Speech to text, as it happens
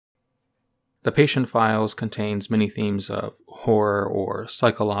The patient files contains many themes of horror or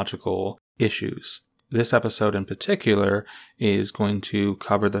psychological issues. This episode in particular is going to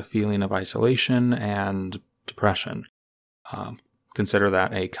cover the feeling of isolation and depression. Consider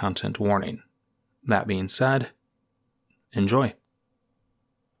that a content warning. That being said, enjoy.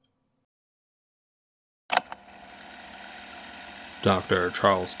 Dr.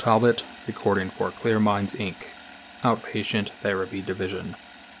 Charles Talbot, recording for Clear Minds, Inc., Outpatient Therapy Division,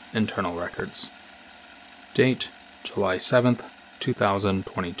 Internal Records. Date, July 7th,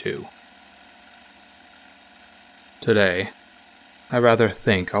 2022. Today, I rather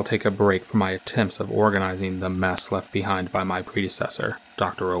think I'll take a break from my attempts of organizing the mess left behind by my predecessor,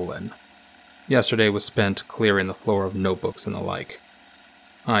 Dr. Olin. Yesterday was spent clearing the floor of notebooks and the like.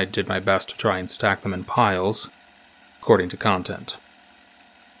 I did my best to try and stack them in piles, according to content.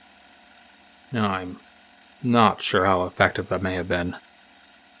 I'm not sure how effective that may have been.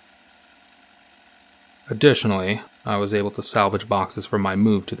 Additionally, I was able to salvage boxes from my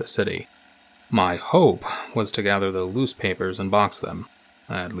move to the city. My hope was to gather the loose papers and box them,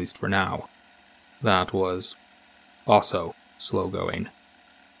 at least for now. That was also slow going.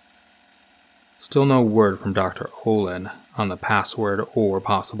 Still no word from Dr. Olin on the password or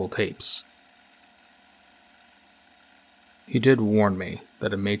possible tapes. He did warn me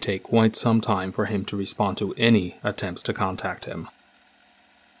that it may take quite some time for him to respond to any attempts to contact him.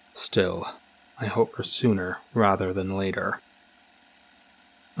 Still, I hope for sooner rather than later.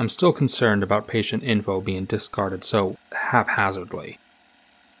 I'm still concerned about patient info being discarded so haphazardly.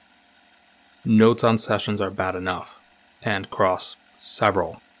 Notes on sessions are bad enough, and cross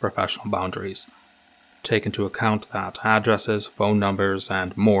several professional boundaries. Take into account that addresses, phone numbers,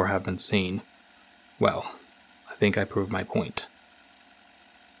 and more have been seen. Well, I think I proved my point.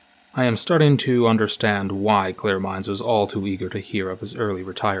 I am starting to understand why Clear Minds was all too eager to hear of his early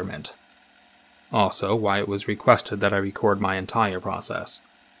retirement. Also, why it was requested that I record my entire process.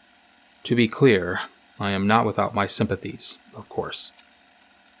 To be clear, I am not without my sympathies, of course.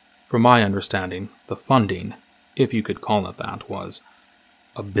 From my understanding, the funding, if you could call it that, was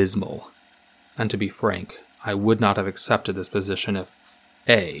abysmal. And to be frank, I would not have accepted this position if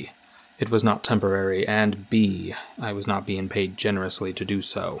A, it was not temporary, and B, I was not being paid generously to do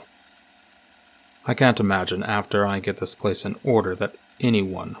so. I can't imagine after I get this place in order that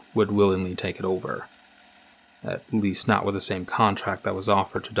anyone would willingly take it over. At least not with the same contract that was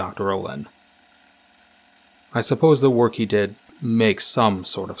offered to Dr. Olin. I suppose the work he did makes some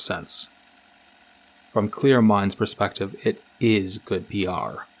sort of sense. From Clear Minds' perspective, it is good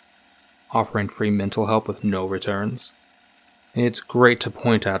PR. Offering free mental help with no returns. It's great to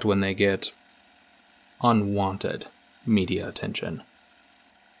point at when they get unwanted media attention.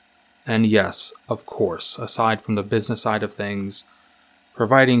 And yes, of course, aside from the business side of things,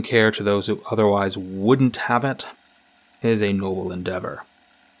 providing care to those who otherwise wouldn't have it is a noble endeavor.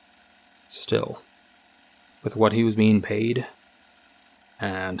 Still, with what he was being paid,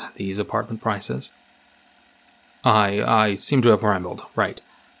 and these apartment prices, I seem to have rambled, right.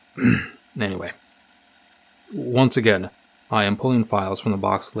 Anyway, once again, I am pulling files from the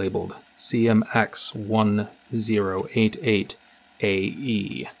box labeled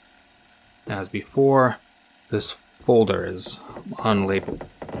CMX1088AE. As before, this folder is unlabeled.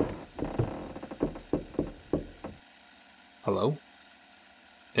 Hello?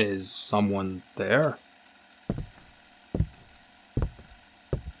 Is someone there?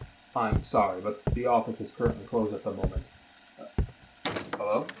 I'm sorry, but the office is currently closed at the moment.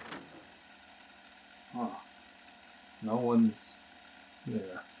 Hello? Huh. No one's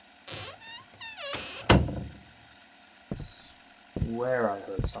there. Swear I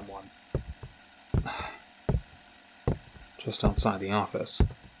heard someone. Just outside the office.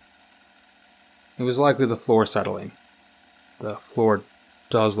 It was likely the floor settling. The floor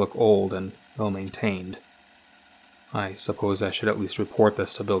does look old and ill-maintained. I suppose I should at least report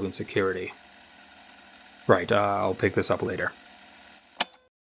this to building security. Right, I'll pick this up later.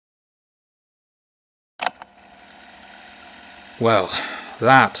 Well,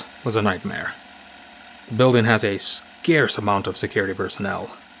 that was a nightmare. The building has a scarce amount of security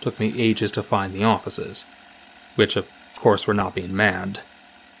personnel. Took me ages to find the offices, which of course were not being manned.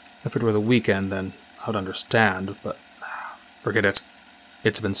 If it were the weekend, then I'd understand, but forget it.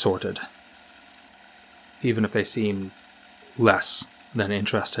 It's been sorted. Even if they seem less than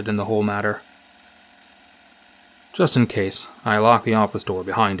interested in the whole matter. Just in case, I locked the office door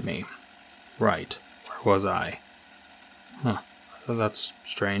behind me. Right, where was I? That's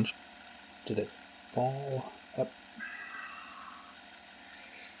strange. Did it fall up?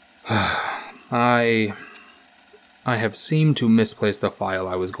 I have seemed to misplace the file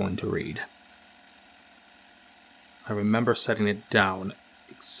I was going to read. I remember setting it down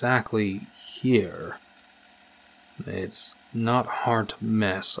exactly here. It's not hard to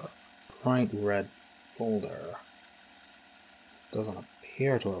miss. A bright red folder. Doesn't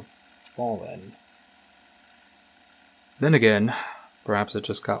appear to have fallen. Then again, perhaps it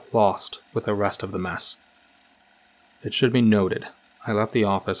just got lost with the rest of the mess. It should be noted, I left the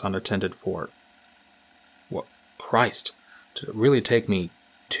office unattended for... What? Christ, did it really take me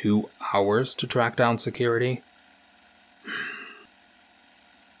 2 hours to track down security?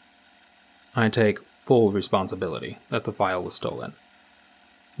 I take full responsibility that the file was stolen,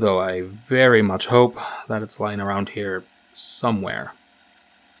 though I very much hope that it's lying around here somewhere.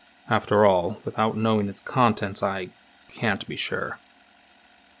 After all, without knowing its contents, I can't be sure.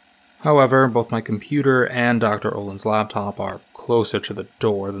 However, both my computer and Dr. Olin's laptop are closer to the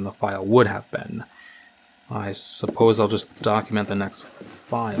door than the file would have been. I suppose I'll just document the next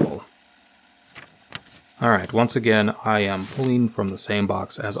file. Alright, once again, I am pulling from the same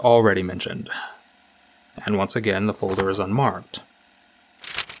box as already mentioned. And once again, the folder is unmarked.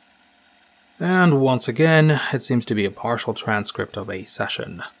 And once again, it seems to be a partial transcript of a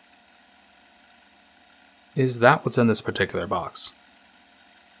session. Is that what's in this particular box?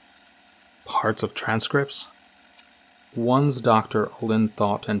 Parts of transcripts? Ones Dr. Olin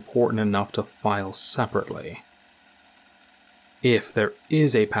thought important enough to file separately. If there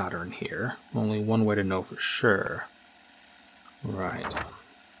is a pattern here, only one way to know for sure. Right.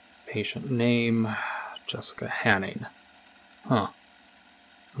 Patient name, Jessica Hanning. Huh.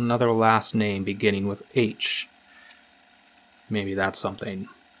 Another last name beginning with H. Maybe that's something.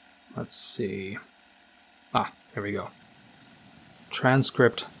 Let's see. Ah, here we go.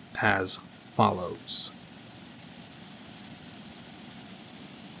 Transcript as follows.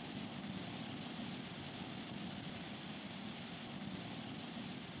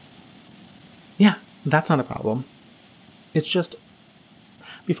 Yeah, that's not a problem. It's just,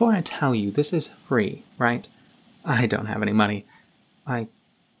 before I tell you, this is free, right? I don't have any money. I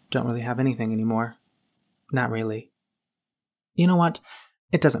don't really have anything anymore. Not really. You know what?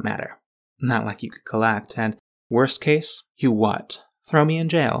 It doesn't matter. Not like you could collect, and worst case, you what? Throw me in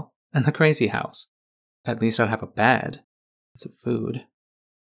jail? In the crazy house? At least I'd have a bed. And some food.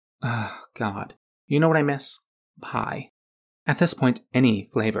 Oh, God. You know what I miss? Pie. At this point, any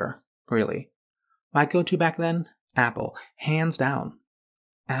flavor, really. My go-to back then? Apple. Hands down.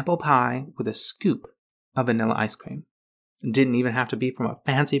 Apple pie with a scoop of vanilla ice cream. Didn't even have to be from a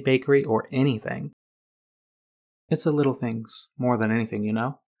fancy bakery or anything. It's the little things, more than anything, you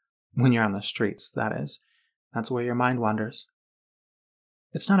know? When you're on the streets, that is. That's where your mind wanders.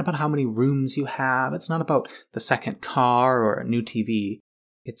 It's not about how many rooms you have. It's not about the second car or a new TV.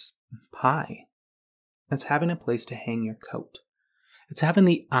 It's pie. It's having a place to hang your coat. It's having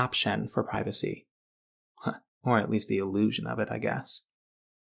the option for privacy. Or at least the illusion of it, I guess.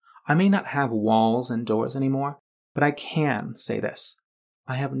 I may not have walls and doors anymore, but I can say this.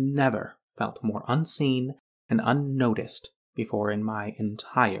 I have never felt more unseen and unnoticed before in my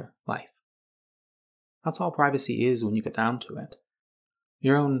entire life. That's all privacy is when you get down to it.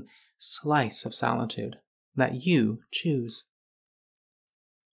 Your own slice of solitude that you choose.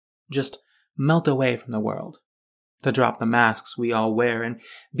 Just melt away from the world, to drop the masks we all wear and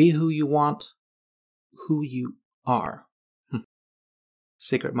be who you want, who you are.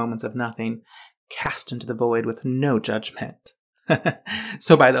 Secret moments of nothing, cast into the void with no judgment.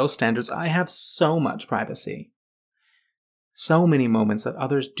 So by those standards, I have so much privacy. So many moments that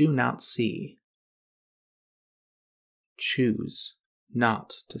others do not see. Choose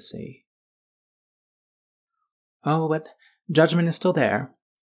not to see. Oh, but judgment is still there.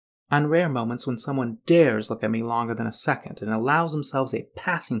 On rare moments when someone dares look at me longer than a second and allows themselves a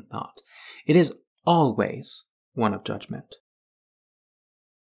passing thought, it is always one of judgment.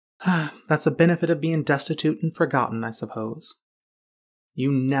 That's the benefit of being destitute and forgotten, I suppose.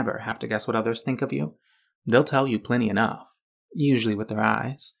 You never have to guess what others think of you. They'll tell you plenty enough, usually with their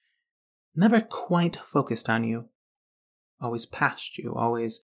eyes. Never quite focused on you. Always past you,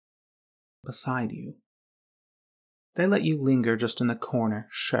 always beside you. They let you linger just in the corner,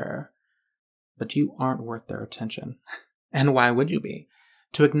 sure, but you aren't worth their attention. And why would you be?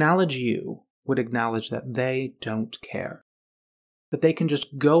 To acknowledge you would acknowledge that they don't care. That they can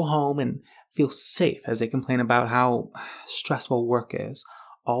just go home and feel safe as they complain about how stressful work is,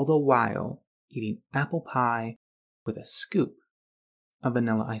 all the while eating apple pie with a scoop of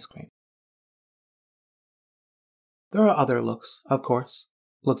vanilla ice cream. There are other looks, of course,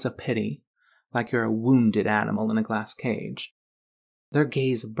 looks of pity, like you're a wounded animal in a glass cage. Their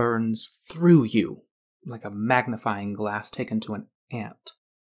gaze burns through you like a magnifying glass taken to an ant.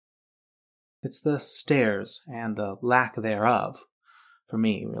 It's the stares and the lack thereof, for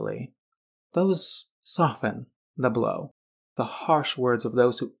me, really. Those soften the blow. The harsh words of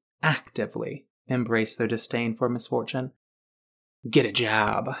those who actively embrace their disdain for misfortune. Get a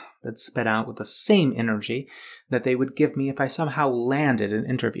job, that spit out with the same energy that they would give me if I somehow landed an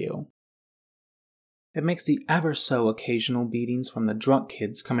interview. It makes the ever-so occasional beatings from the drunk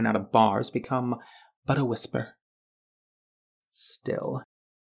kids coming out of bars become but a whisper. Still,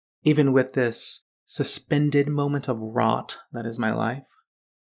 even with this suspended moment of rot that is my life,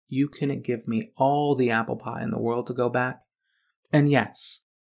 you can give me all the apple pie in the world to go back. And yes,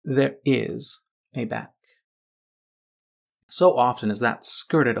 there is a back. So often is that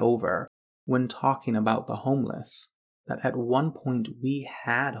skirted over when talking about the homeless, that at one point we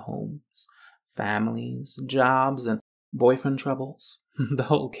had homes, families, jobs, and boyfriend troubles, the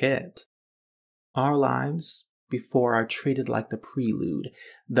whole kit. Our lives before are treated like the prelude,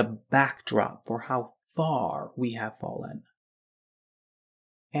 the backdrop for how far we have fallen.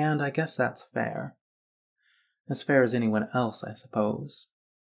 And I guess that's fair. As fair as anyone else, I suppose.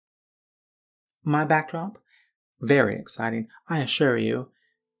 My backdrop? Very exciting, I assure you.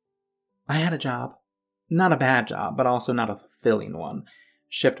 I had a job. Not a bad job, but also not a fulfilling one.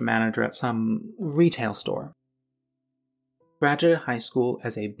 Shift manager at some retail store. Graduated high school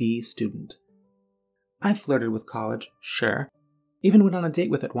as a B student. I flirted with college, sure. Even went on a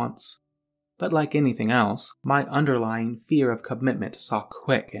date with it once. But like anything else, my underlying fear of commitment saw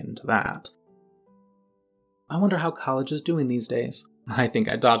quick into that. I wonder how college is doing these days. I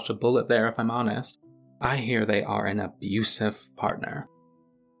think I dodged a bullet there, if I'm honest. I hear they are an abusive partner.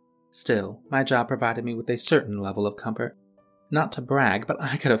 Still, my job provided me with a certain level of comfort. Not to brag, but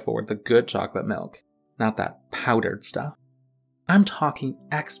I could afford the good chocolate milk, not that powdered stuff. I'm talking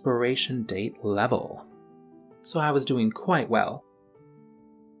expiration date level. So I was doing quite well.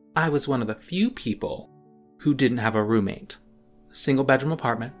 I was one of the few people who didn't have a roommate. Single bedroom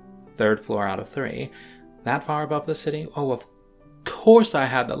apartment, 3rd floor out of 3. That far above the city? Oh, of course I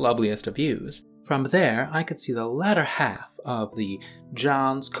had the loveliest of views. From there, I could see the latter half of the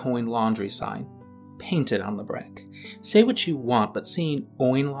John's Coin Laundry sign, painted on the brick. Say what you want, but seeing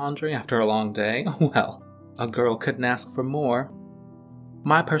oin laundry after a long day? Well, a girl couldn't ask for more.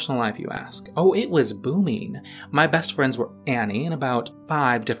 My personal life, you ask? Oh, it was booming. My best friends were Annie and about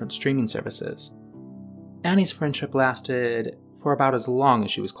 5 different streaming services. Annie's friendship lasted for about as long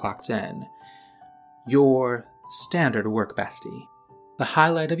as she was clocked in. Your standard work bestie. The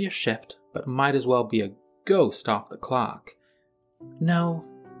highlight of your shift, but might as well be a ghost off the clock. No,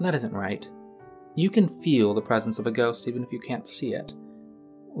 that isn't right. You can feel the presence of a ghost even if you can't see it.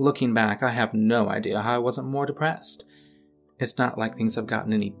 Looking back, I have no idea how I wasn't more depressed. It's not like things have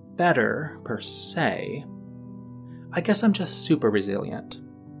gotten any better, per se. I guess I'm just super resilient.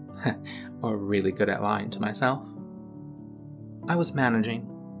 Or really good at lying to myself. I was managing.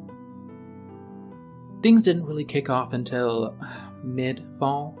 Things didn't really kick off until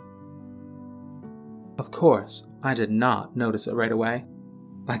mid-fall. Of course, I did not notice it right away.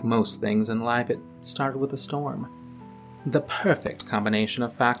 Like most things in life, it started with a storm. The perfect combination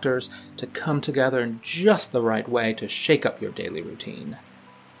of factors to come together in just the right way to shake up your daily routine.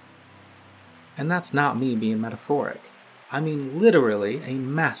 And that's not me being metaphoric. I mean literally a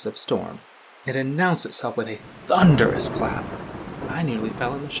massive storm. It announced itself with a thunderous clap. I nearly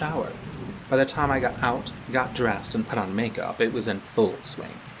fell in the shower. By the time I got out, got dressed, and put on makeup, it was in full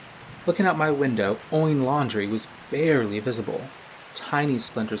swing. Looking out my window, oin laundry was barely visible. Tiny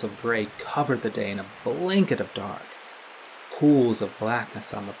splinters of gray covered the day in a blanket of dark. Pools of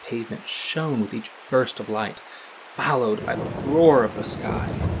blackness on the pavement shone with each burst of light, followed by the roar of the sky.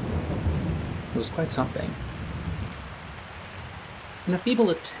 It was quite something. In a feeble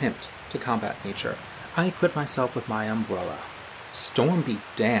attempt to combat nature, I equipped myself with my umbrella. Storm be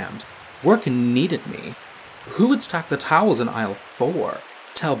damned. Work needed me. Who would stack the towels in aisle 4?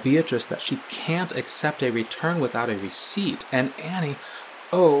 Tell Beatrice that she can't accept a return without a receipt. And Annie,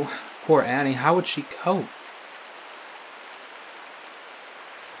 oh, poor Annie, how would she cope?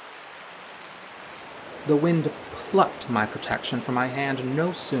 The wind plucked my protection from my hand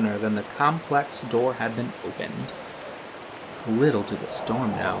no sooner than the complex door had been opened. Little did the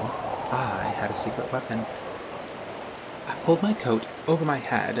storm know, I had a secret weapon. I pulled my coat over my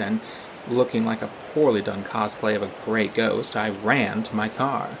head and, looking like a poorly done cosplay of a gray ghost, I ran to my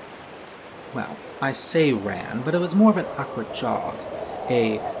car. Well, I say ran, but it was more of an awkward jog.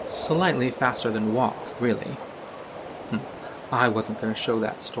 A slightly faster than walk, really. I wasn't going to show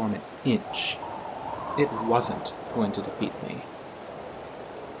that storm an inch. It wasn't going to defeat me.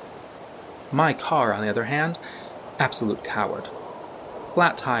 My car, on the other hand, absolute coward.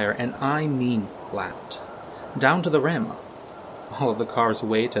 Flat tire, and I mean flat. Down to the rim. All of the car's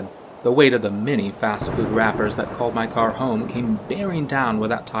weight and the weight of the many fast food wrappers that called my car home came bearing down where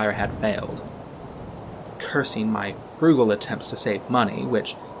that tire had failed. Cursing my frugal attempts to save money,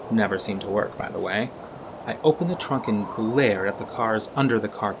 which never seemed to work, by the way, I opened the trunk and glared at the cars under the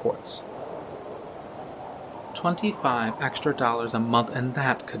carports. $25 extra a month, and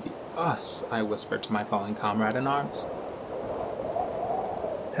that could be us, I whispered to my falling comrade in arms.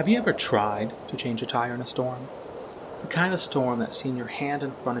 Have you ever tried to change a tire in a storm? The kind of storm that seeing your hand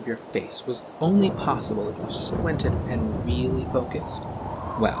in front of your face was only possible if you squinted and really focused.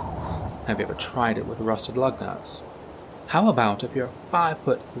 Well, have you ever tried it with rusted lug nuts? How about if you're a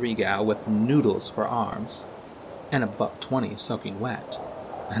 5'3" gal with noodles for arms, and a $1.20 soaking wet?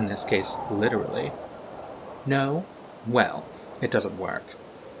 In this case, literally. No? Well, it doesn't work.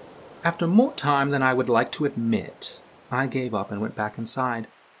 After more time than I would like to admit, I gave up and went back inside.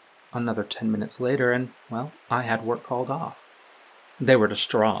 Another 10 minutes later, and, well, I had work called off. They were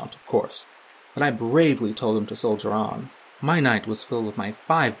distraught, of course, but I bravely told them to soldier on. My night was filled with my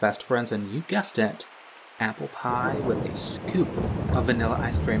 5 best friends, and you guessed it, apple pie with a scoop of vanilla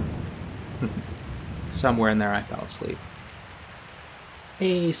ice cream. Somewhere in there I fell asleep.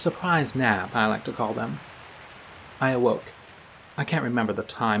 A surprise nap, I like to call them. I awoke. I can't remember the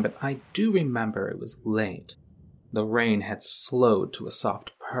time, but I do remember it was late. The rain had slowed to a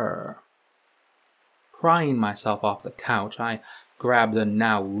soft purr. Prying myself off the couch, I grabbed the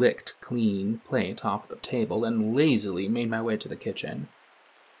now licked clean plate off the table and lazily made my way to the kitchen.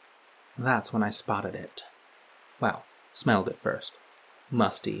 That's when I spotted it. Well, smelled it first.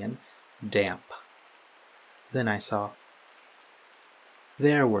 Musty and damp. Then I saw.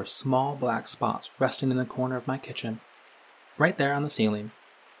 There were small black spots resting in the corner of my kitchen. Right there on the ceiling.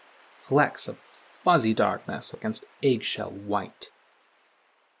 Flecks of fuzzy darkness against eggshell white.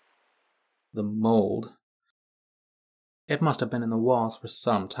 The mold. It must have been in the walls for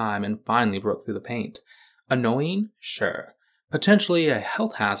some time and finally broke through the paint. Annoying? Sure. Potentially a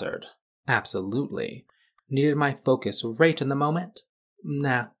health hazard? Absolutely. Needed my focus right in the moment?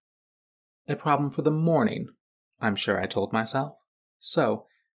 Nah. A problem for the morning, I'm sure I told myself. So,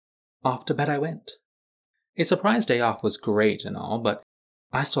 off to bed I went. A surprise day off was great and all, but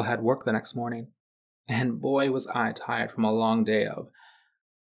I still had work the next morning. And boy was I tired from a long day of,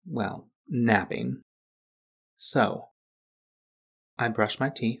 well, napping. So, I brushed my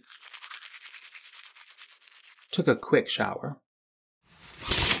teeth, took a quick shower,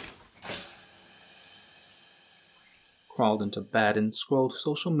 crawled into bed and scrolled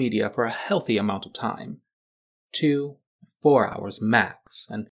social media for a healthy amount of time. 2-4 hours max,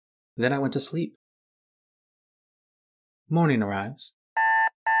 and then I went to sleep. Morning arrives.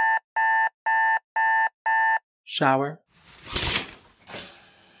 Shower.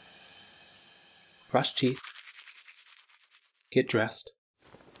 Brush teeth. Get dressed.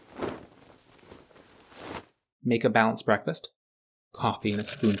 Make a balanced breakfast. Coffee and a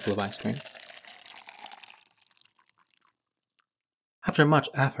spoonful of ice cream. After much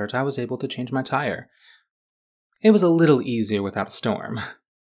effort, I was able to change my tire. It was a little easier without a storm.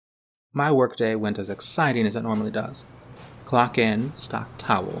 My workday went as exciting as it normally does. Clock in, stock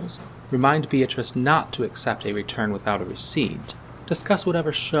towels, remind Beatrice not to accept a return without a receipt, discuss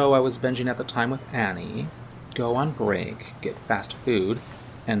whatever show I was binging at the time with Annie, go on break, get fast food,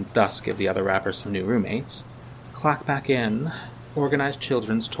 and thus give the other rappers some new roommates, clock back in, organize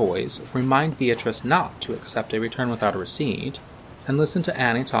children's toys, remind Beatrice not to accept a return without a receipt, and listen to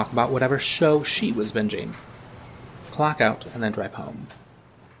Annie talk about whatever show she was binging. Clock out and then drive home.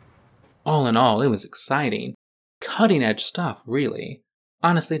 All in all, it was exciting. Cutting-edge stuff, really.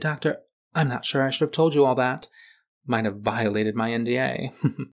 Honestly, Doctor, I'm not sure I should have told you all that. Might have violated my NDA.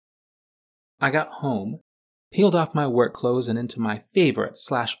 I got home, peeled off my work clothes and into my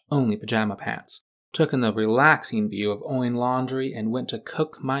favorite/only pajama pants, took in the relaxing view of owing laundry, and went to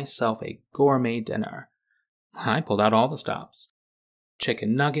cook myself a gourmet dinner. I pulled out all the stops.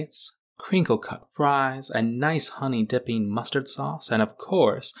 Chicken nuggets, crinkle-cut fries, a nice honey-dipping mustard sauce, and of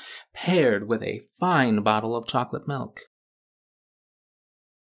course, paired with a fine bottle of chocolate milk.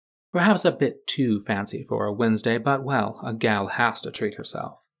 Perhaps a bit too fancy for a Wednesday, but well, a gal has to treat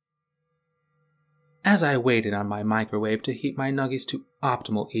herself. As I waited on my microwave to heat my nuggies to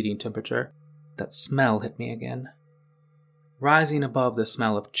optimal eating temperature, that smell hit me again. Rising above the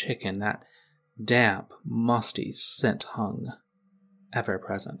smell of chicken, that damp, musty scent hung, ever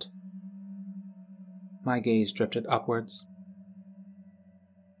present. My gaze drifted upwards.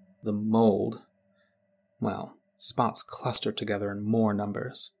 The mold. Well, spots clustered together in more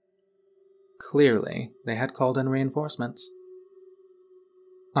numbers. Clearly, they had called in reinforcements.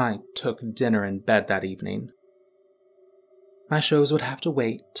 I took dinner in bed that evening. My shows would have to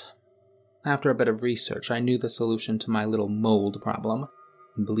wait. After a bit of research, I knew the solution to my little mold problem: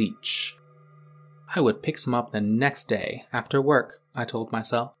 bleach. I would pick some up the next day after work, I told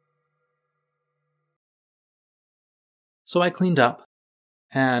myself. So I cleaned up,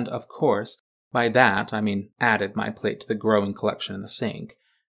 and of course, by that I mean added my plate to the growing collection in the sink,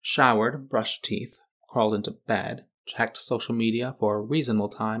 showered, brushed teeth, crawled into bed, checked social media for a reasonable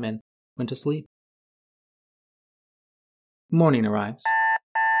time, and went to sleep. Morning arrives.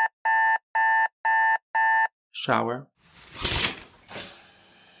 Shower.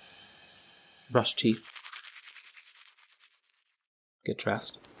 Brush teeth. Get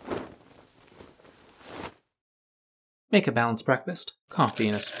dressed. Make a balanced breakfast, coffee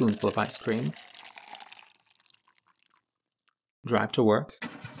and a spoonful of ice cream. Drive to work.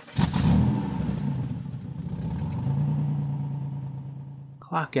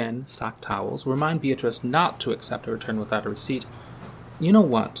 Clock in, stock towels, remind Beatrice not to accept a return without a receipt. You know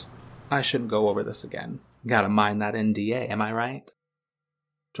what? I shouldn't go over this again. Gotta mind that NDA, am I right?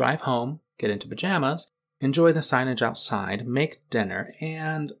 Drive home, get into pajamas, enjoy the signage outside, make dinner,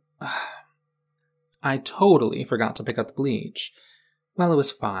 and... I totally forgot to pick up the bleach. Well, it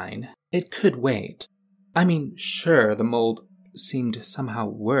was fine. It could wait. I mean, sure, the mold seemed somehow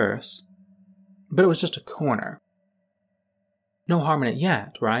worse, but it was just a corner. No harm in it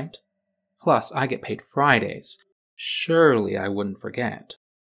yet, right? Plus, I get paid Fridays. Surely I wouldn't forget.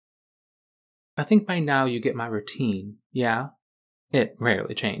 I think by now you get my routine, yeah? It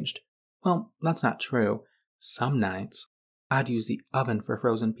rarely changed. Well, that's not true. Some nights, I'd use the oven for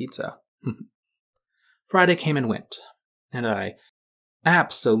frozen pizza. Friday came and went, and I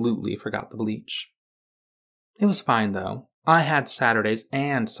absolutely forgot the bleach. It was fine, though. I had Saturdays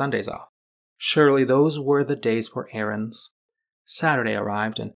and Sundays off. Surely those were the days for errands. Saturday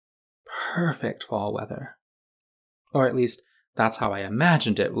arrived in perfect fall weather. Or at least, that's how I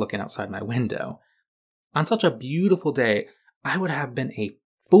imagined it looking outside my window. On such a beautiful day, I would have been a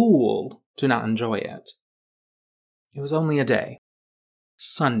fool to not enjoy it. It was only a day.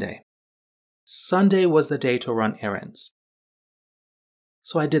 Sunday. Sunday was the day to run errands.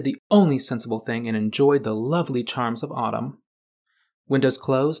 So I did the only sensible thing and enjoyed the lovely charms of autumn. Windows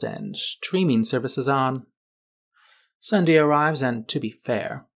closed and streaming services on. Sunday arrives, and to be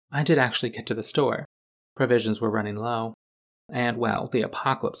fair, I did actually get to the store. Provisions were running low, and well, the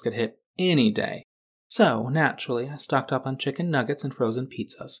apocalypse could hit any day. So, naturally, I stocked up on chicken nuggets and frozen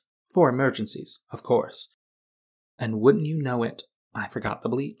pizzas. For emergencies, of course. And wouldn't you know it, I forgot the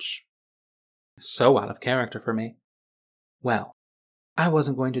bleach. So out of character for me. Well, I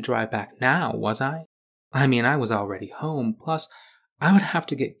wasn't going to drive back now, was I? I mean, I was already home, plus I would have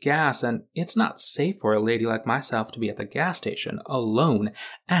to get gas, and it's not safe for a lady like myself to be at the gas station alone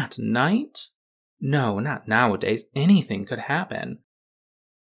at night. No, not nowadays. Anything could happen.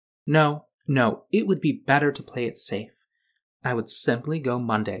 No, it would be better to play it safe. I would simply go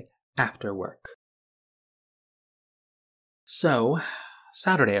Monday after work. So,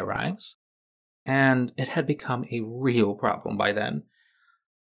 Saturday arrives, and it had become a real problem by then.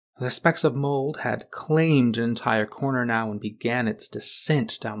 The specks of mold had claimed an entire corner now and began its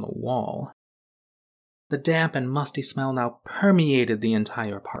descent down the wall. The damp and musty smell now permeated the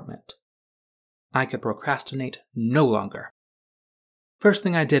entire apartment. I could procrastinate no longer. First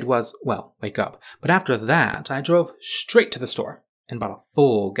thing I did was, well, wake up, but after that I drove straight to the store and bought a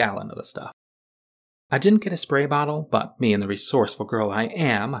full gallon of the stuff. I didn't get a spray bottle, but me and the resourceful girl I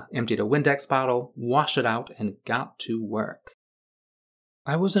am emptied a Windex bottle, washed it out, and got to work.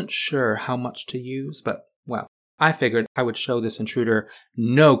 I wasn't sure how much to use, but, well, I figured I would show this intruder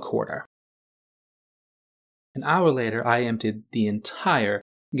no quarter. An hour later, I emptied the entire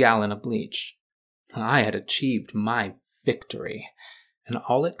gallon of bleach. I had achieved my victory, and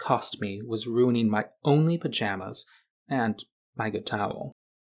all it cost me was ruining my only pajamas and my good towel.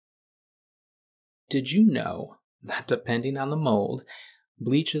 Did you know that depending on the mold,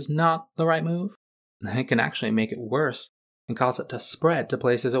 bleach is not the right move? It can actually make it worse and cause it to spread to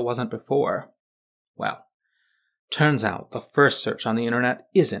places it wasn't before. Well, turns out the first search on the internet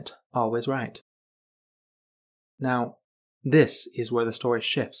isn't always right. Now, this is where the story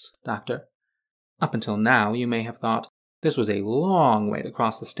shifts, Doctor. Up until now, you may have thought this was a long way to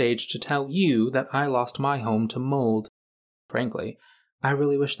cross the stage to tell you that I lost my home to mold. Frankly, I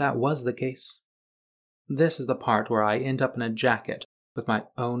really wish that was the case. This is the part where I end up in a jacket with my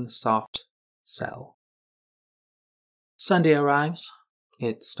own soft cell. Sunday arrives.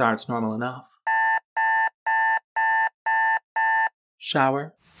 It starts normal enough.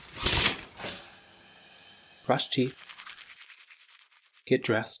 Shower. Brush teeth. get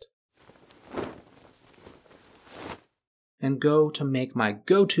dressed, and go to make my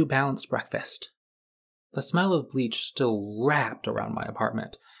go-to balanced breakfast. The smell of bleach still wrapped around my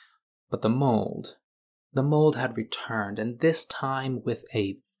apartment, but the mold had returned, and this time with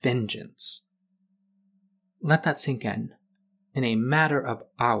a vengeance. Let that sink in. In a matter of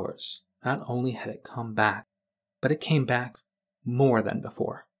hours, not only had it come back, but it came back more than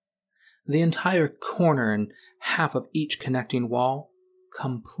before. The entire corner and half of each connecting wall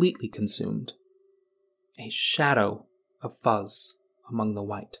completely consumed. A shadow of fuzz among the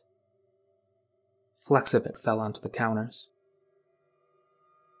white. Flecks of it fell onto the counters.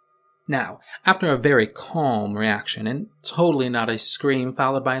 Now, after a very calm reaction, and totally not a scream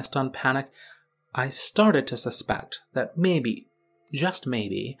followed by a stunned panic, I started to suspect that maybe, just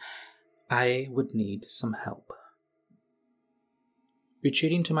maybe, I would need some help.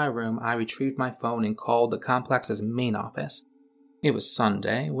 Retreating to my room, I retrieved my phone and called the complex's main office. It was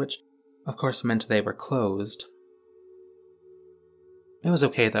Sunday, which of course meant they were closed. It was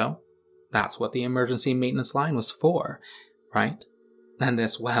okay though. That's what the emergency maintenance line was for, right? And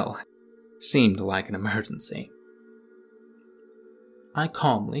this, well, seemed like an emergency. I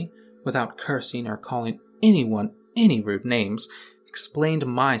calmly, without cursing or calling anyone any rude names, explained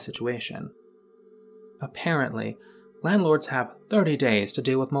my situation. Apparently, landlords have 30 days to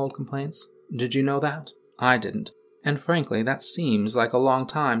deal with mold complaints. Did you know that? I didn't, and frankly, that seems like a long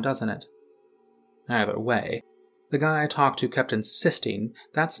time, doesn't it? Either way, the guy I talked to kept insisting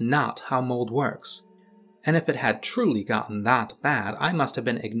that's not how mold works. And if it had truly gotten that bad, I must have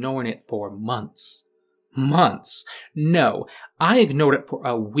been ignoring it for months. Months? No, I ignored it for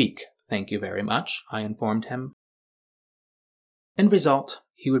a week, thank you very much, I informed him. End result,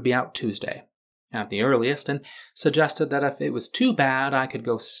 he would be out Tuesday, at the earliest, and suggested that if it was too bad, I could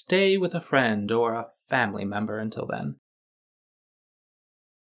go stay with a friend or a family member until then.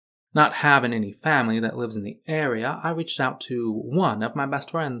 Not having any family that lives in the area, I reached out to one of my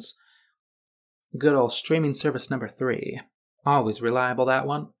best friends. Good old streaming service number 3. Always reliable, that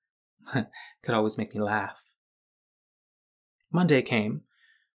one. Could always make me laugh. Monday came.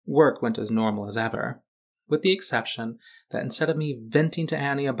 Work went as normal as ever, with the exception that instead of me venting to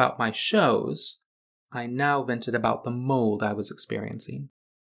Annie about my shows, I now vented about the mold I was experiencing.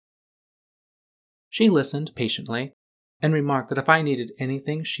 She listened patiently and remarked that if I needed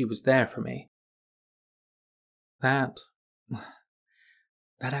anything, she was there for me. That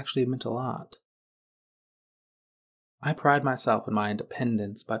actually meant a lot. I pride myself in my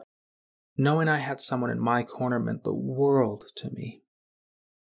independence, but knowing I had someone in my corner meant the world to me.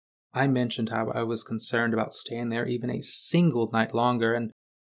 I mentioned how I was concerned about staying there even a single night longer and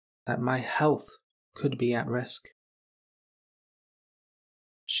that my health could be at risk.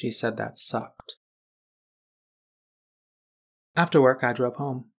 She said that sucked. After work, I drove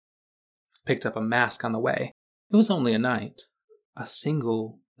home. Picked up a mask on the way. It was only a night. A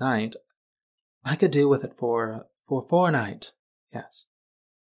single night. I could deal with it for 4 nights, yes.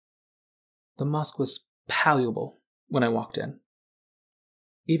 The musk was palpable when I walked in.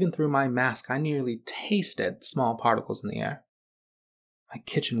 Even through my mask, I nearly tasted small particles in the air. My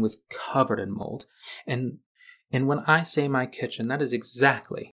kitchen was covered in mold, and when I say my kitchen, that is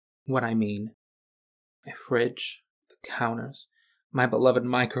exactly what I mean. My fridge, the counters, my beloved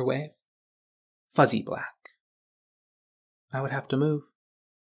microwave, fuzzy black. I would have to move.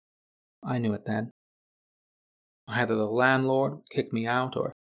 I knew it then. Either the landlord would kick me out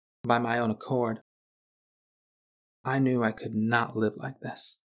or by my own accord. I knew I could not live like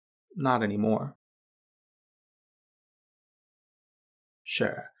this. Not anymore.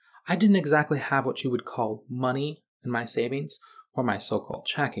 Sure, I didn't exactly have what you would call money in my savings, or my so-called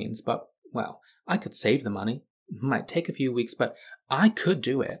checkings, but, well, I could save the money. It might take a few weeks, but I could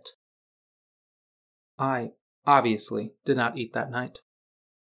do it. I obviously did not eat that night.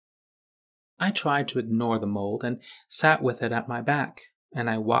 I tried to ignore the mold and sat with it at my back, and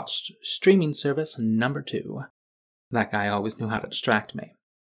I watched streaming service number 2. That guy always knew how to distract me.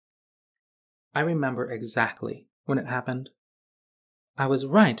 I remember exactly when it happened. I was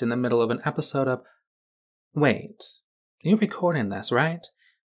right in the middle of an episode of... Wait, you're recording this, right?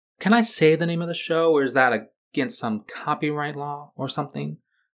 Can I say the name of the show, or is that against some copyright law or something?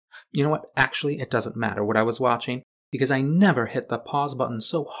 You know what? Actually, it doesn't matter what I was watching, because I never hit the pause button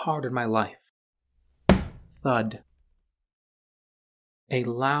so hard in my life. Thud. A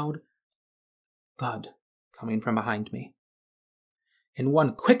loud thud coming from behind me. In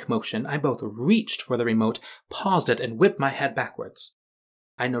one quick motion, I both reached for the remote, paused it, and whipped my head backwards.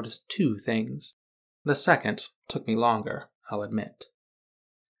 I noticed 2 things. The second took me longer, I'll admit.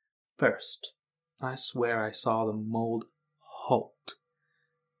 First, I swear I saw the mold halt.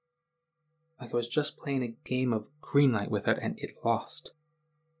 like I was just playing a game of greenlight with it and it lost.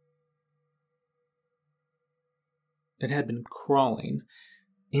 It had been crawling,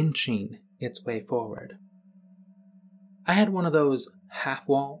 inching its way forward. I had one of those half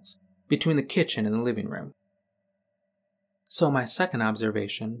walls between the kitchen and the living room. So my second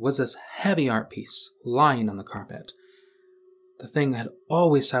observation was this heavy art piece lying on the carpet. The thing had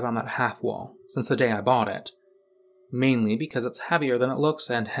always sat on that half wall since the day I bought it, mainly because it's heavier than it looks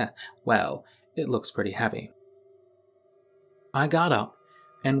and, well, it looks pretty heavy. I got up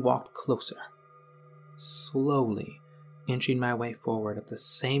and walked closer, slowly inching my way forward at the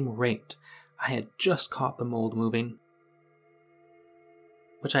same rate I had just caught the mold moving,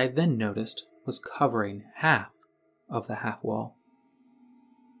 which I then noticed was covering half of the half wall.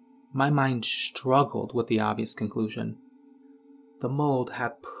 My mind struggled with the obvious conclusion. The mold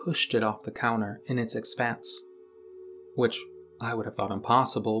had pushed it off the counter in its expanse, which I would have thought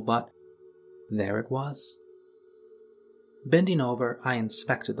impossible, but there it was. Bending over, I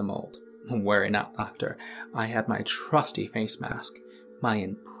inspected the mold, wearing out after I had my trusty face mask, my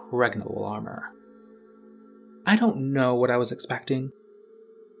impregnable armor. I don't know what I was expecting.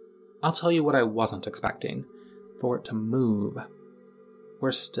 I'll tell you what I wasn't expecting. For it to move.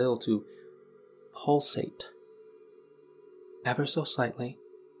 Worse still, to pulsate. Ever so slightly,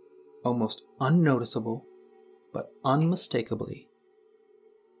 almost unnoticeable, but unmistakably,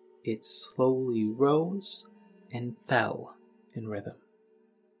 it slowly rose and fell in rhythm.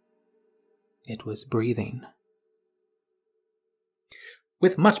 It was breathing.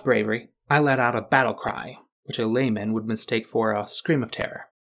 With much bravery, I let out a battle cry, which a layman would mistake for a scream of terror.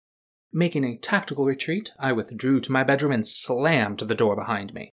 Making a tactical retreat, I withdrew to my bedroom and slammed the door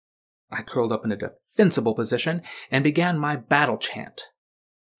behind me. I curled up in a defensible position and began my battle chant,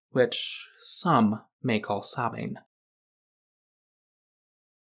 which some may call sobbing.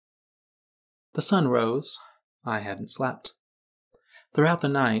 The sun rose. I hadn't slept. Throughout the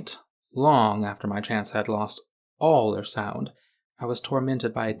night, long after my chants had lost all their sound, I was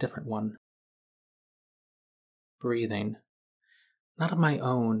tormented by a different one. Breathing. Not of my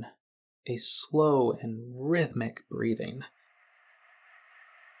own. A slow and rhythmic breathing.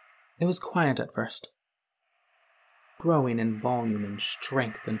 It was quiet at first, growing in volume and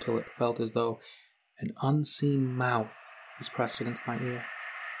strength until it felt as though an unseen mouth was pressed against my ear.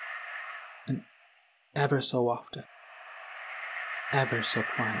 And ever so often, ever so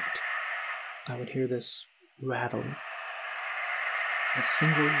quiet, I would hear this rattling, a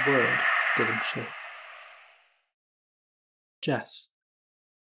single word given shape. Jess.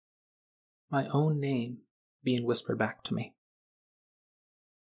 My own name being whispered back to me.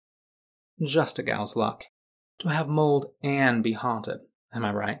 Just a gal's luck, to have mold and be haunted, am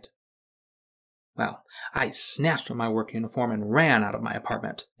I right? Well, I snatched up my work uniform and ran out of my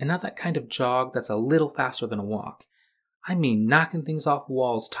apartment, and not that kind of jog that's a little faster than a walk. I mean knocking things off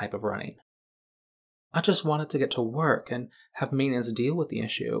walls type of running. I just wanted to get to work and have maintenance deal with the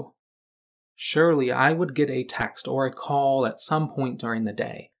issue. Surely I would get a text or a call at some point during the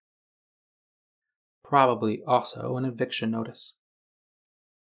day. Probably also an eviction notice.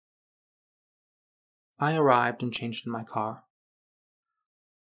 I arrived and changed in my car.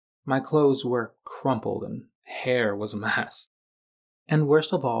 My clothes were crumpled and hair was a mess. And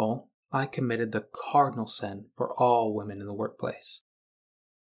worst of all, I committed the cardinal sin for all women in the workplace.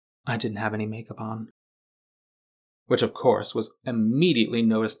 I didn't have any makeup on. Which, of course, was immediately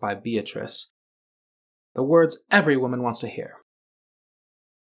noticed by Beatrice. The words every woman wants to hear.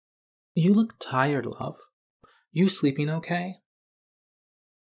 You look tired, love. You sleeping okay?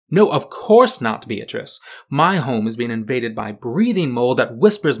 No, of course not, Beatrice. My home is being invaded by breathing mold that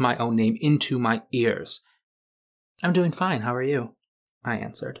whispers my own name into my ears. I'm doing fine, how are you? I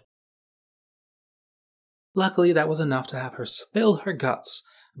answered. Luckily, that was enough to have her spill her guts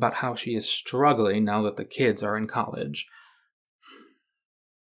about how she is struggling now that the kids are in college.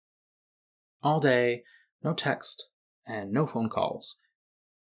 All day, no text, and no phone calls.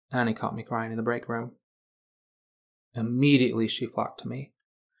 Annie caught me crying in the break room. Immediately she flocked to me.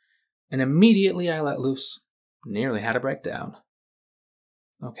 And immediately I let loose. Nearly had a breakdown.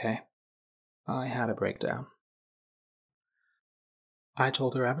 Okay, I had a breakdown. I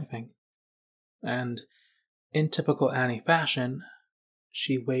told her everything. And in typical Annie fashion,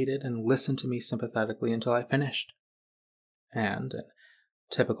 she waited and listened to me sympathetically until I finished. And in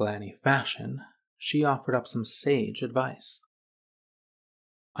typical Annie fashion, she offered up some sage advice.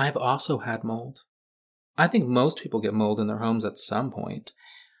 I've also had mold. I think most people get mold in their homes at some point.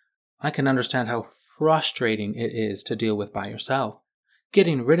 I can understand how frustrating it is to deal with by yourself.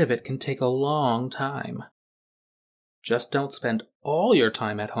 Getting rid of it can take a long time. Just don't spend all your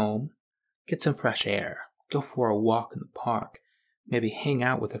time at home. get some fresh air, go for a walk in the park, maybe hang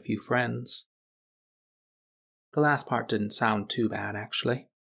out with a few friends. The last part didn't sound too bad, actually.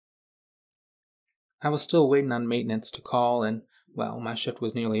 I was still waiting on maintenance to call, and, well, my shift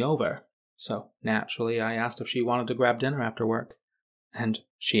was nearly over, so naturally I asked if she wanted to grab dinner after work, and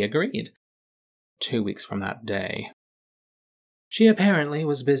she agreed. 2 weeks from that day. She apparently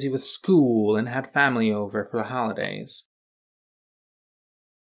was busy with school and had family over for the holidays.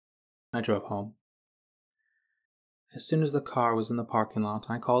 I drove home. As soon as the car was in the parking lot,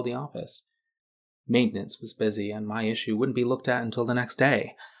 I called the office. Maintenance was busy, and my issue wouldn't be looked at until the next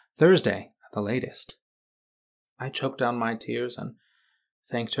day, Thursday at the latest. I choked down my tears and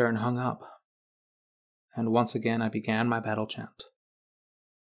thanked her and hung up. And once again I began my battle chant.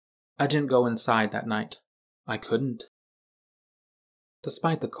 I didn't go inside that night. I couldn't.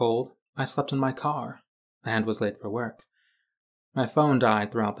 Despite the cold, I slept in my car, and was late for work. My phone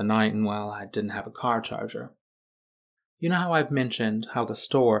died throughout the night, and well, I didn't have a car charger. You know how I've mentioned how the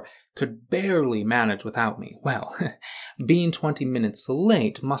store could barely manage without me? Well, being 20 minutes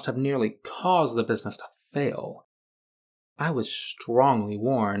late must have nearly caused the business to fail. I was strongly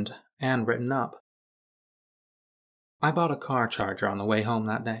warned and written up. I bought a car charger on the way home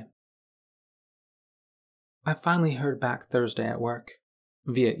that day. I finally heard back Thursday at work.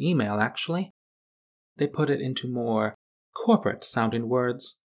 Via email, actually. They put it into more corporate-sounding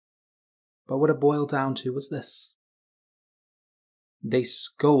words. But what it boiled down to was this. They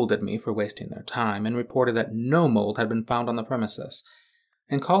scolded me for wasting their time and reported that no mold had been found on the premises,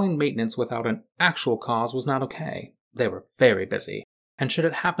 and calling maintenance without an actual cause was not okay. They were very busy, and should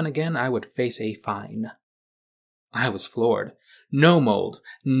it happen again, I would face a fine. I was floored. No mold.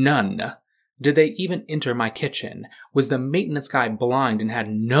 None. Did they even enter my kitchen? Was the maintenance guy blind and had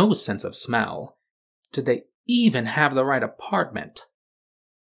no sense of smell? Did they even have the right apartment?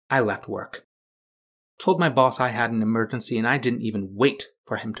 I left work. Told my boss I had an emergency and I didn't even wait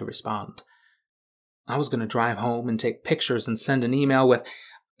for him to respond. I was going to drive home and take pictures and send an email with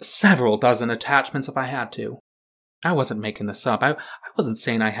several dozen attachments if I had to. I wasn't making this up. I wasn't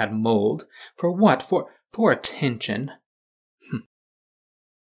saying I had mold. For what? For attention.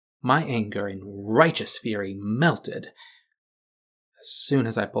 My anger and righteous fury melted as soon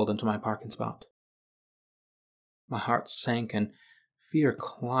as I pulled into my parking spot. My heart sank and fear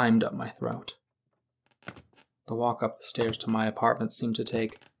climbed up my throat. The walk up the stairs to my apartment seemed to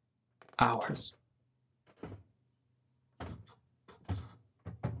take hours.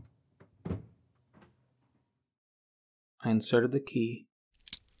 I inserted the key,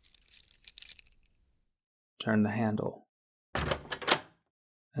 turned the handle,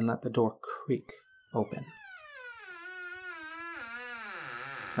 and let the door creak open.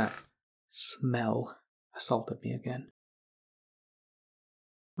 That smell assaulted me again.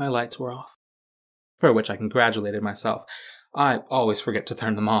 My lights were off, for which I congratulated myself. I always forget to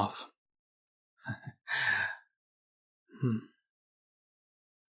turn them off.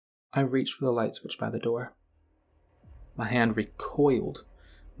 I reached for the light switch by the door. My hand recoiled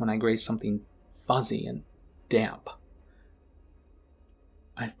when I grazed something fuzzy and damp.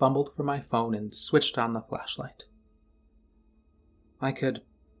 I fumbled for my phone and switched on the flashlight. I could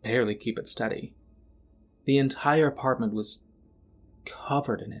barely keep it steady. The entire apartment was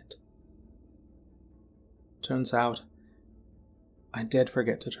covered in it. Turns out, I did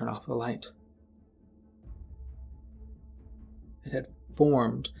forget to turn off the light. It had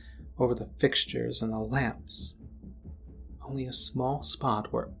formed over the fixtures and the lamps. Only a small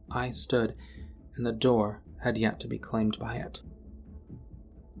spot where I stood and the door had yet to be claimed by it.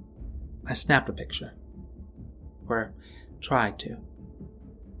 I snapped a picture, or tried to.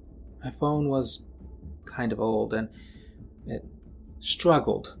 My phone was kind of old and it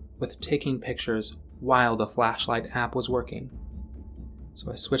struggled with taking pictures while the flashlight app was working.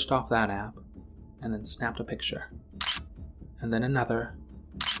 So I switched off that app and then snapped a picture, and then another,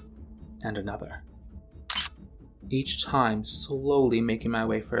 and another. Each time slowly making my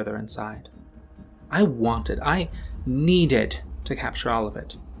way further inside. I needed to capture all of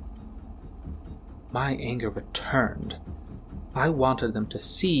it. My anger returned. I wanted them to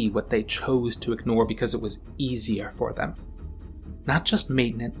see what they chose to ignore because it was easier for them. Not just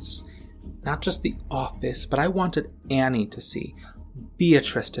maintenance, not just the office, but I wanted Annie to see,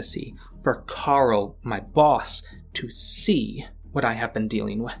 Beatrice to see, for Carl, my boss, to see what I have been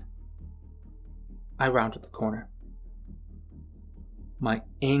dealing with. I rounded the corner. My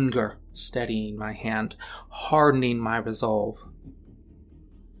anger steadying my hand, hardening my resolve,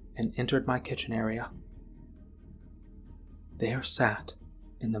 and entered my kitchen area. There sat,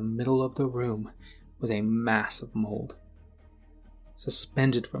 in the middle of the room, was a mass of mold.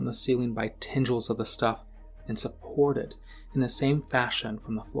 suspended from the ceiling by tendrils of the stuff and supported in the same fashion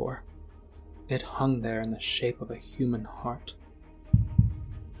from the floor. It hung there in the shape of a human heart.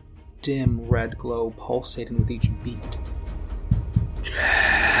 Dim red glow pulsating with each beat.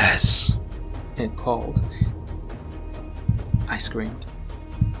 "Jess!" it called. I screamed,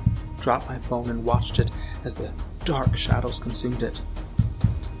 dropped my phone and watched it as the dark shadows consumed it.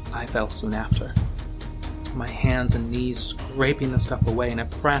 I fell soon after, my hands and knees scraping the stuff away in a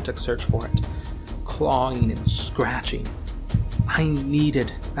frantic search for it, clawing and scratching. I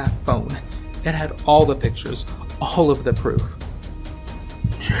needed that phone. It had all the pictures, all of the proof.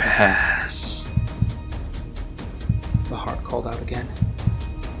 "Jess!" the heart called out again.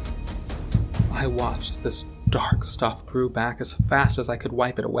 I watched as this dark stuff grew back as fast as I could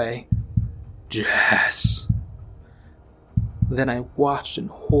wipe it away. "Jess!" Then I watched in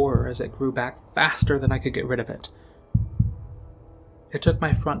horror as it grew back faster than I could get rid of it. It took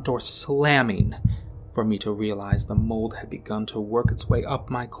my front door slamming for me to realize the mold had begun to work its way up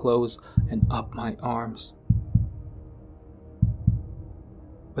my clothes and up my arms.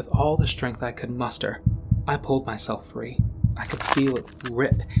 With all the strength I could muster, I pulled myself free. I could feel it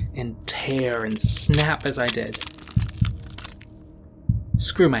rip and tear and snap as I did.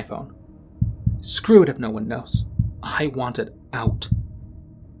 Screw my phone. Screw it if no one knows. I want it out.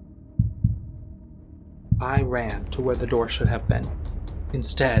 I ran to where the door should have been.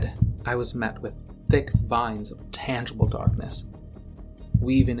 Instead, I was met with thick vines of tangible darkness,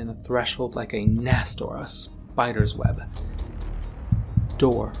 weaving in a threshold like a nest or a spider's web.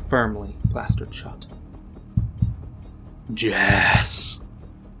 Door firmly plastered shut. "Jess!"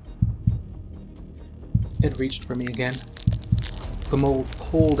 It reached for me again. The mold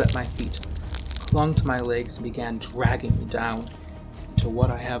pulled at my feet, clung to my legs, and began dragging me down into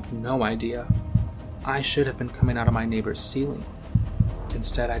what I have no idea. I should have been coming out of my neighbor's ceiling.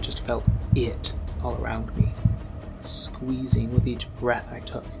 Instead, I just felt it all around me, squeezing with each breath I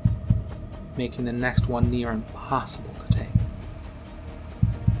took, making the next one near impossible to take.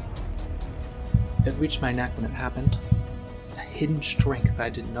 It reached my neck when it happened. A hidden strength I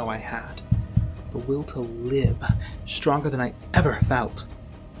didn't know I had. The will to live, stronger than I ever felt.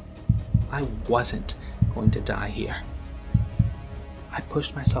 I wasn't going to die here. I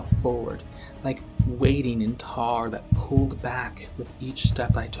pushed myself forward, like wading in tar that pulled back with each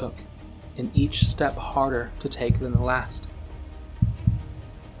step I took, and each step harder to take than the last.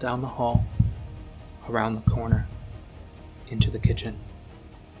 Down the hall, around the corner, into the kitchen.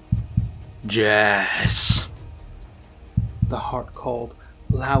 "Jess!" the heart called,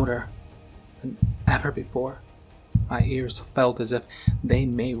 louder than ever before. My ears felt as if they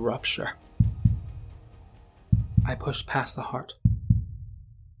may rupture. I pushed past the heart,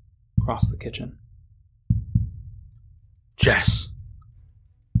 across the kitchen. "Jess!"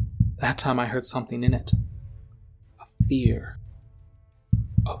 That time I heard something in it. A fear.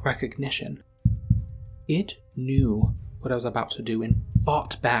 A recognition. It knew what I was about to do and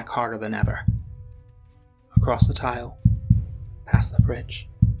fought back harder than ever. Across the tile, past the fridge,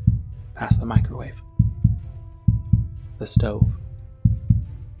 past the microwave, the stove.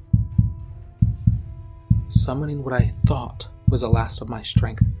 Summoning what I thought was the last of my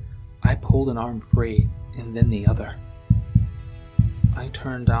strength, I pulled an arm free and then the other. I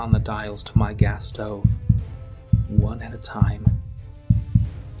turned down the dials to my gas stove, one at a time.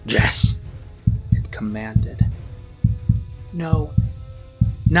 "Jess!" it commanded. No,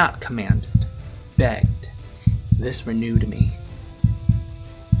 not commanded, begged. This renewed me.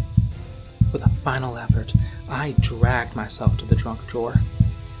 With a final effort, I dragged myself to the trunk drawer,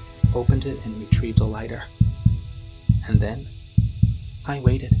 opened it and retrieved a lighter. And then, I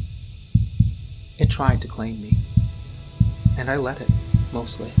waited. It tried to claim me, and I let it,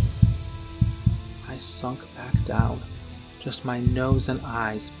 mostly. I sunk back down, just my nose and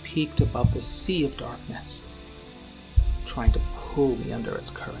eyes peeked above the sea of darkness, trying to pull me under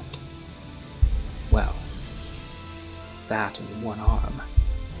its current. Well, that and one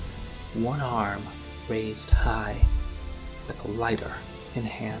arm raised high, with a lighter in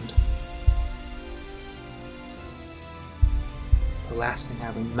hand. The last thing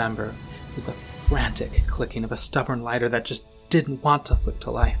I remember is the frantic clicking of a stubborn lighter that just didn't want to flick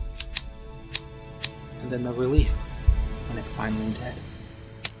to life. And then the relief when it finally did.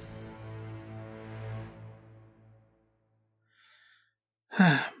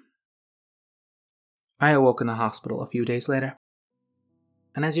 I awoke in the hospital a few days later,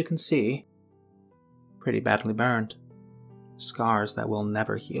 and as you can see, pretty badly burned. Scars that will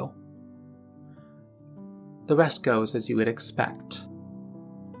never heal. The rest goes as you would expect.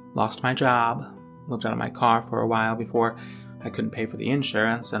 Lost my job, lived out of my car for a while before I couldn't pay for the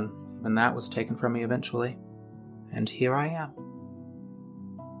insurance, and that was taken from me eventually. And here I am.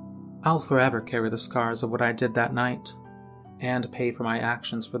 I'll forever carry the scars of what I did that night, and pay for my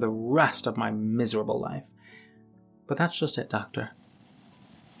actions for the rest of my miserable life. But that's just it, Doctor.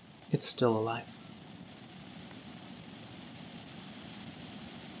 It's still a life.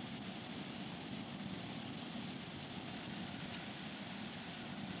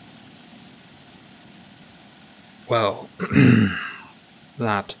 Well,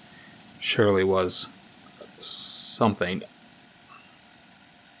 that surely was something.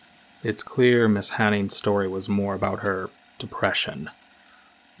 It's clear Miss Hanning's story was more about her depression.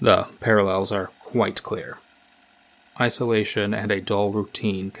 The parallels are quite clear. Isolation and a dull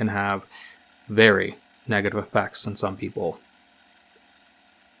routine can have very negative effects on some people.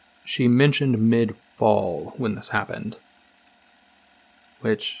 She mentioned mid-fall when this happened,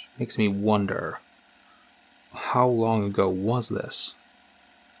 which makes me wonder, how long ago was this?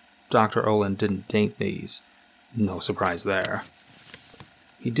 Dr. Olin didn't date these. No surprise there.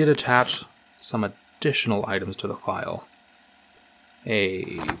 He did attach some additional items to the file.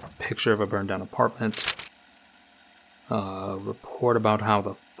 A picture of a burned-down apartment, a report about how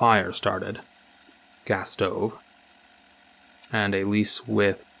the fire started, gas stove, and a lease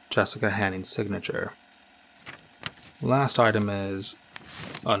with Jessica Hanning's signature. Last item is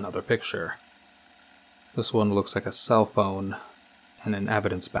another picture. This one looks like a cell phone and an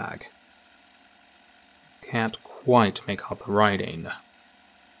evidence bag. Can't quite make out the writing.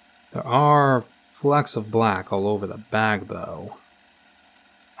 There are flecks of black all over the bag, though.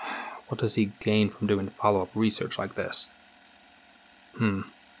 What does he gain from doing follow-up research like this? I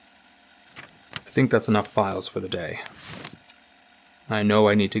think that's enough files for the day. I know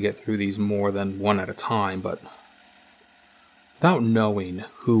I need to get through these more than one at a time, but without knowing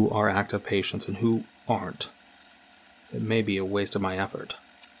who are active patients and who aren't, it may be a waste of my effort.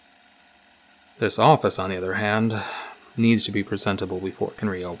 This office, on the other hand, needs to be presentable before it can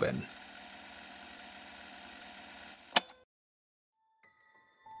reopen.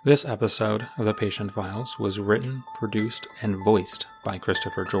 This episode of The Patient Files was written, produced, and voiced by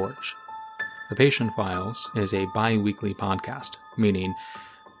Christopher George. The Patient Files is a bi-weekly podcast, meaning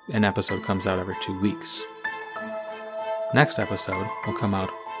an episode comes out every 2 weeks. Next episode will come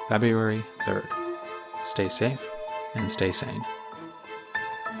out February 3rd. Stay safe and stay sane.